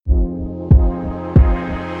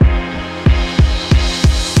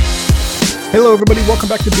Hello, everybody. Welcome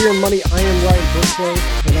back to Beer and Money. I am Ryan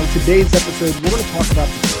Burslow, and on today's episode, we're going to talk about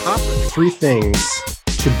the top 3 things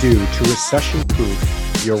to do to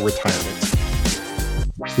recession-proof your retirement.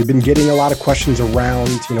 We've been getting a lot of questions around,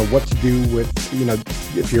 what to do with,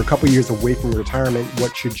 if you're a couple years away from retirement,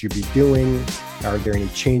 what should you be doing? Are there any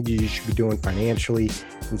changes you should be doing financially?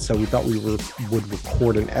 And so we thought we would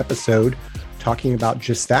record an episode talking about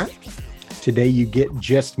just that. Today, you get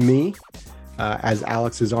just me. As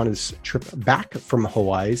Alex is on his trip back from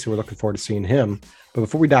Hawaii, so we're looking forward to seeing him. But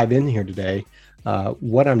before we dive in here today,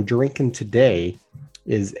 what I'm drinking today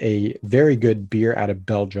is a very good beer out of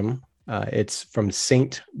Belgium. It's from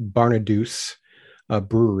Saint Barnabas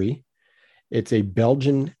Brewery. It's a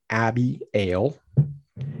Belgian Abbey Ale,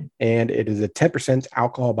 and it is a 10%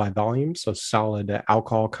 alcohol by volume, so solid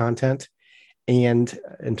alcohol content. And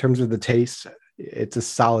in terms of the taste, it's a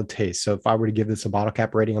solid taste. So if I were to give this a bottle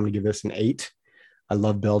cap rating, I'm going to give this an 8. I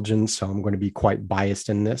love Belgian, so I'm going to be quite biased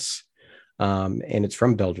in this. And it's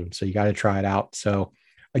from Belgium, so you got to try it out. So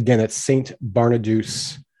again, it's Saint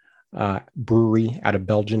Barnabas Brewery out of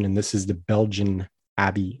Belgium, and this is the Belgian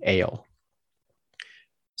Abbey Ale.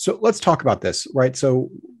 So let's talk about this, right? So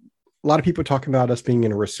a lot of people are talking about us being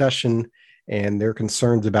in a recession, and they're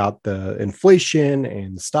concerned about the inflation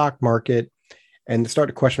and the stock market. And start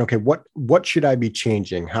to question, okay, what should I be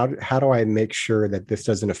changing? How do I make sure that this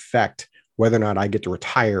doesn't affect whether or not I get to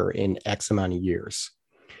retire in X amount of years?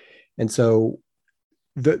 And so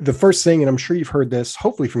the first thing, and I'm sure you've heard this,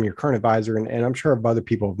 hopefully from your current advisor, and I'm sure other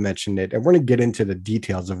people have mentioned it, and we're going to get into the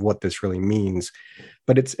details of what this really means,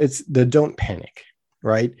 but it's the don't panic,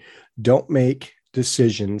 right? Don't make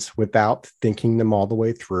decisions without thinking them all the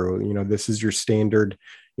way through. This is your standard,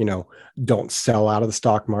 don't sell out of the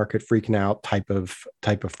stock market, freaking out type of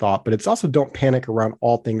thought, but it's also don't panic around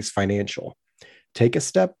all things financial. Take a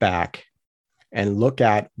step back and look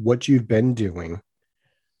at what you've been doing.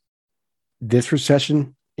 This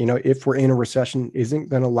recession, if we're in a recession, isn't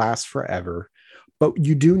going to last forever, but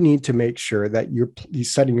you do need to make sure that you're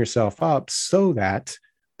setting yourself up so that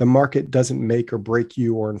the market doesn't make or break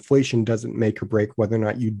you, or inflation doesn't make or break whether or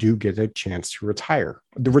not you do get a chance to retire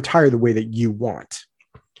the way that you want.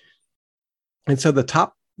 And so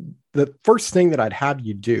the first thing that I'd have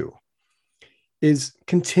you do is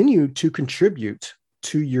continue to contribute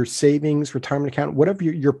to your savings, retirement account, whatever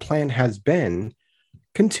your plan has been.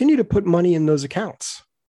 Continue to put money in those accounts.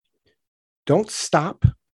 Don't stop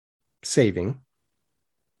saving,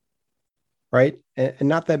 right? And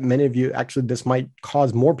not that many of you, actually, this might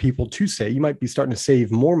cause more people to save. You might be starting to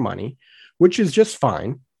save more money, which is just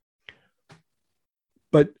fine.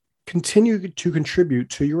 But continue to contribute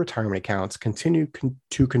to your retirement accounts, continue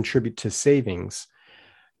to contribute to savings.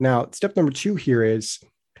 Now, step number 2 here is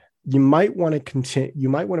you might want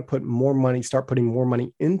to put more money, start putting more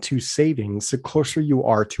money into savings the closer you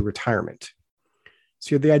are to retirement.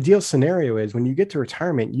 So the ideal scenario is when you get to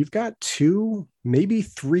retirement, you've got 2, maybe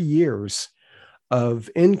 3 years of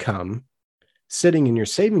income sitting in your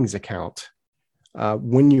savings account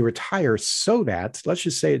when you retire, so that, let's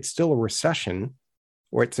just say it's still a recession,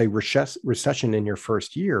 or it's a recession in your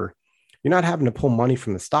first year, you're not having to pull money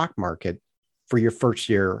from the stock market for your first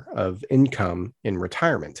year of income in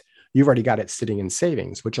retirement. You've already got it sitting in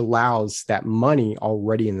savings, which allows that money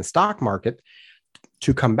already in the stock market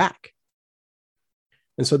to come back.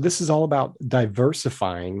 And so this is all about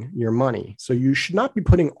diversifying your money. So you should not be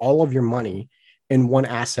putting all of your money in one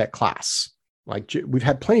asset class. Like we've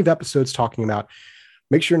had plenty of episodes talking about,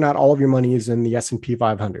 make sure not all of your money is in the S&P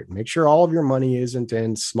 500. Make sure all of your money isn't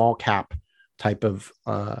in small cap type of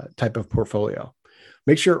portfolio.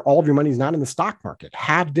 Make sure all of your money is not in the stock market.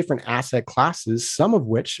 Have different asset classes, some of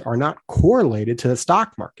which are not correlated to the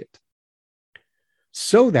stock market,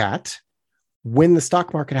 so that when the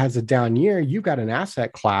stock market has a down year, you've got an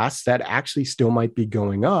asset class that actually still might be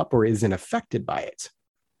going up or isn't affected by it.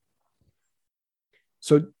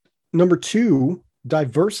 So number 2,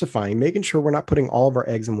 diversifying, making sure we're not putting all of our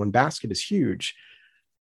eggs in one basket is huge.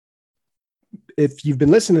 If you've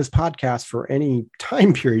been listening to this podcast for any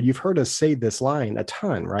time period, you've heard us say this line a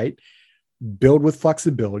ton, right? Build with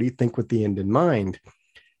flexibility, think with the end in mind.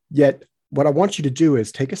 Yet what I want you to do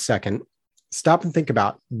is take a second, stop and think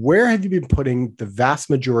about, where have you been putting the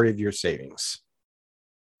vast majority of your savings?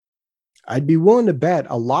 I'd be willing to bet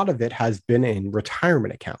a lot of it has been in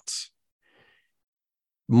retirement accounts.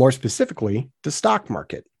 More specifically, the stock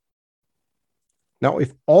market. Now,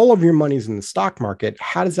 if all of your money is in the stock market,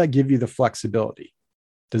 how does that give you the flexibility?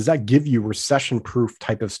 Does that give you recession-proof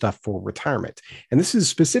type of stuff for retirement? And this is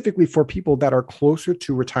specifically for people that are closer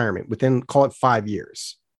to retirement, within, call it 5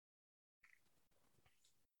 years.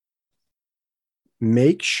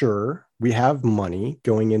 Make sure we have money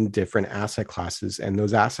going in different asset classes, and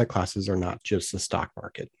those asset classes are not just the stock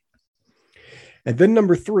market. And then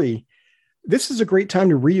number 3, this is a great time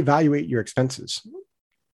to reevaluate your expenses.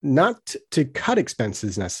 Not to cut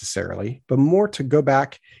expenses necessarily, but more to go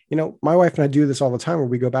back. My wife and I do this all the time where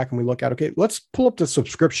we go back and we look at, okay, let's pull up the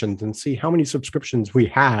subscriptions and see how many subscriptions we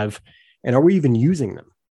have and are we even using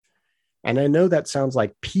them? And I know that sounds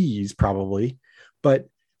like peas probably, but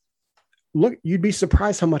look, you'd be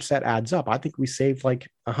surprised how much that adds up. I think we saved like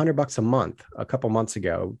 $100 a month a couple months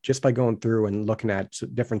ago just by going through and looking at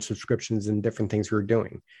different subscriptions and different things we were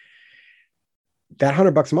doing. That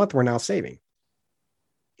 $100 a month we're now saving.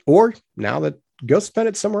 Or now that go spend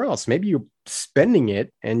it somewhere else. Maybe you're spending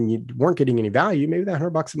it and you weren't getting any value. Maybe that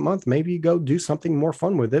 $100 a month, maybe you go do something more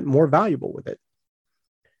fun with it, more valuable with it.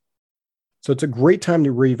 So it's a great time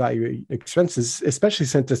to reevaluate expenses, especially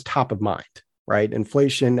since it's top of mind, right?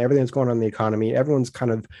 Inflation, everything that's going on in the economy, everyone's kind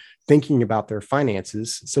of thinking about their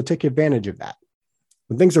finances. So take advantage of that.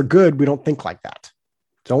 When things are good, we don't think like that.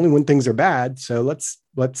 It's only when things are bad. So let's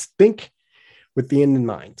think with the end in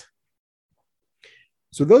mind.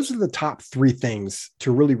 So those are the top 3 things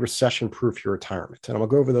to really recession-proof your retirement. And I'm going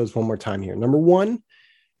to go over those one more time here. Number 1,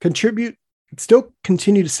 still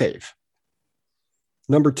continue to save.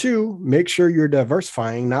 Number 2, make sure you're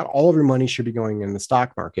diversifying. Not all of your money should be going in the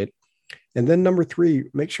stock market. And then number 3,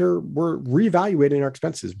 make sure we're reevaluating our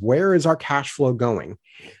expenses. Where is our cash flow going?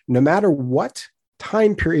 No matter what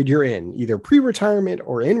time period you're in, either pre-retirement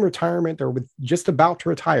or in retirement or with just about to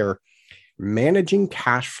retire, managing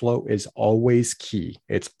cash flow is always key.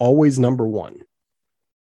 It's always number 1.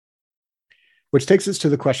 Which takes us to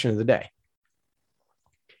the question of the day.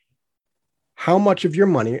 How much of your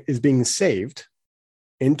money is being saved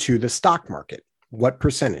into the stock market? What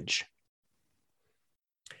percentage?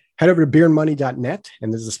 Head over to beerandmoney.net,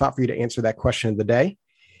 and there's a spot for you to answer that question of the day.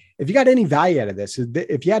 If you got any value out of this,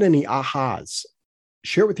 if you had any ahas,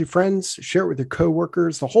 share it with your friends, share it with your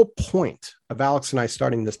coworkers. The whole point of Alex and I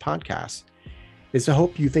starting this podcast is to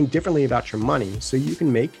help you think differently about your money so you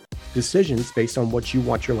can make decisions based on what you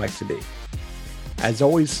want your life to be. As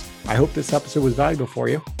always, I hope this episode was valuable for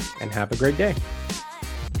you, and have a great day.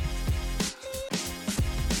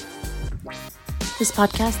 This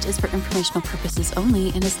podcast is for informational purposes only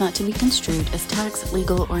and is not to be construed as tax,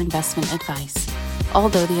 legal, or investment advice.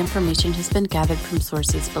 Although the information has been gathered from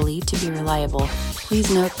sources believed to be reliable,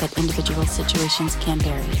 please note that individual situations can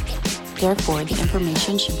vary. Therefore, the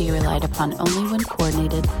information should be relied upon only when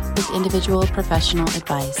coordinated with individual professional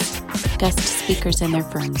advice. Guest speakers and their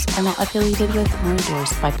firms are not affiliated with or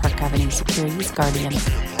endorsed by Park Avenue Securities, Guardian,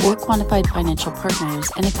 or Quantified Financial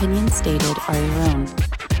Partners, and opinions stated are your own.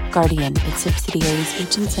 Guardian, its subsidiaries,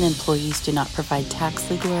 agents, and employees do not provide tax,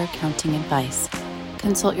 legal, or accounting advice.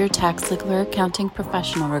 Consult your tax, legal, or accounting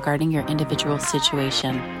professional regarding your individual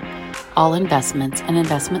situation. All investments and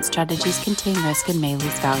investment strategies contain risk and may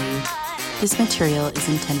lose value. This material is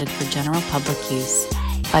intended for general public use.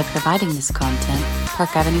 By providing this content,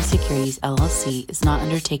 Park Avenue Securities, LLC is not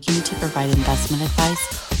undertaking to provide investment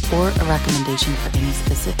advice or a recommendation for any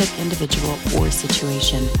specific individual or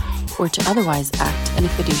situation, or to otherwise act in a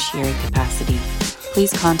fiduciary capacity.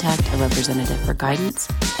 Please contact a representative for guidance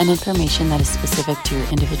and information that is specific to your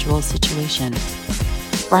individual situation.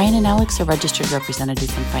 Brian and Alex are registered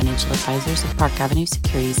representatives and financial advisors of Park Avenue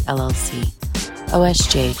Securities, LLC.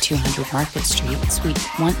 OSJ 200 Market Street, Suite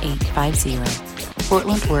 1850,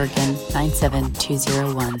 Portland, Oregon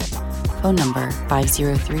 97201. Phone number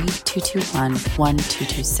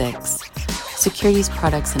 503-221-1226. Securities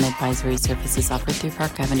products and advisory services offered through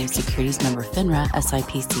Park Avenue Securities member FINRA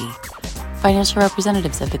SIPC. Financial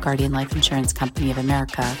representatives of the Guardian Life Insurance Company of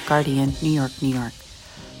America, Guardian, New York, New York.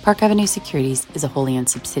 Park Avenue Securities is a wholly owned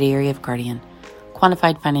subsidiary of Guardian.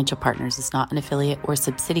 Quantified Financial Partners is not an affiliate or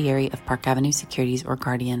subsidiary of Park Avenue Securities or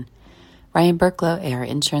Guardian. Ryan Burklow, AR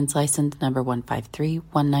Insurance License number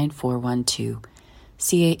 153-19412.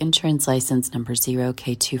 CA Insurance License number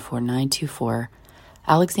 0K24924.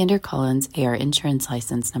 Alexander Collins, AR Insurance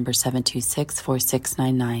License number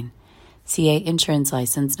 7264699. CA Insurance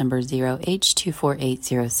License number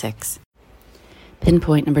 0H24806.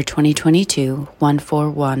 Pinpoint number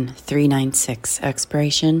 2022-141396.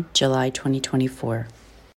 Expiration July 2024.